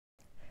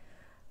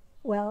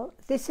Well,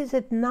 this is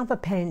another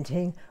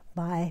painting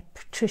by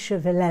Patricia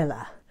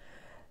Villela,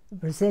 the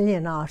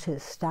Brazilian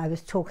artist I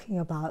was talking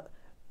about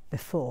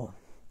before.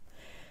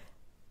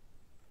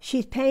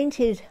 She's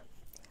painted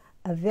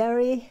a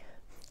very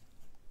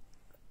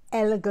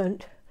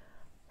elegant,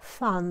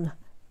 fun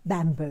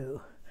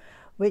bamboo,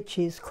 which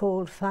is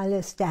called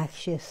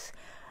Phyllostachys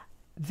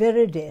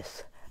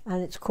viridis,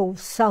 and it's called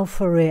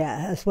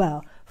sulphurea as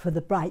well, for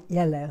the bright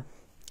yellow.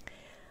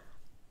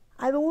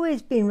 I've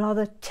always been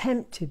rather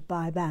tempted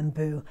by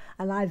bamboo,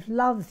 and I've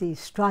loved these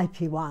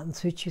stripy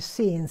ones which you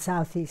see in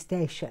Southeast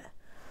Asia.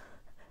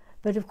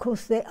 But of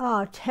course they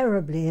are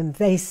terribly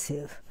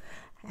invasive,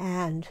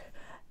 and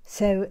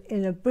so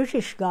in a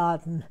British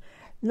garden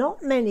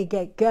not many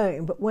get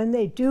going, but when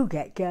they do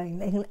get going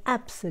they can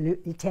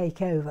absolutely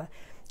take over.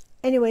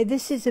 Anyway,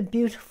 this is a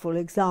beautiful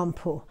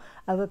example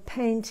of a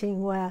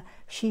painting where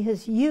she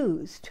has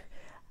used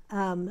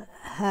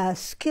her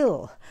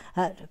skill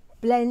at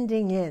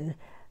blending in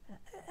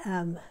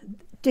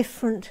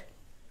different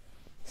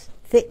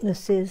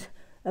thicknesses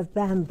of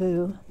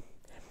bamboo,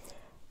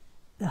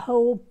 the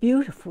whole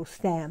beautiful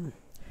stem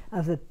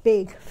of the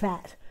big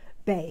fat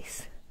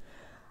base.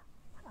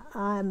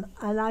 And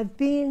I've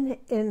been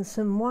in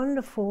some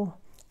wonderful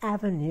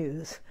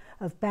avenues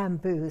of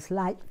bamboos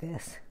like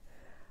this.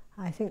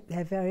 I think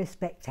they're very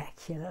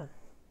spectacular.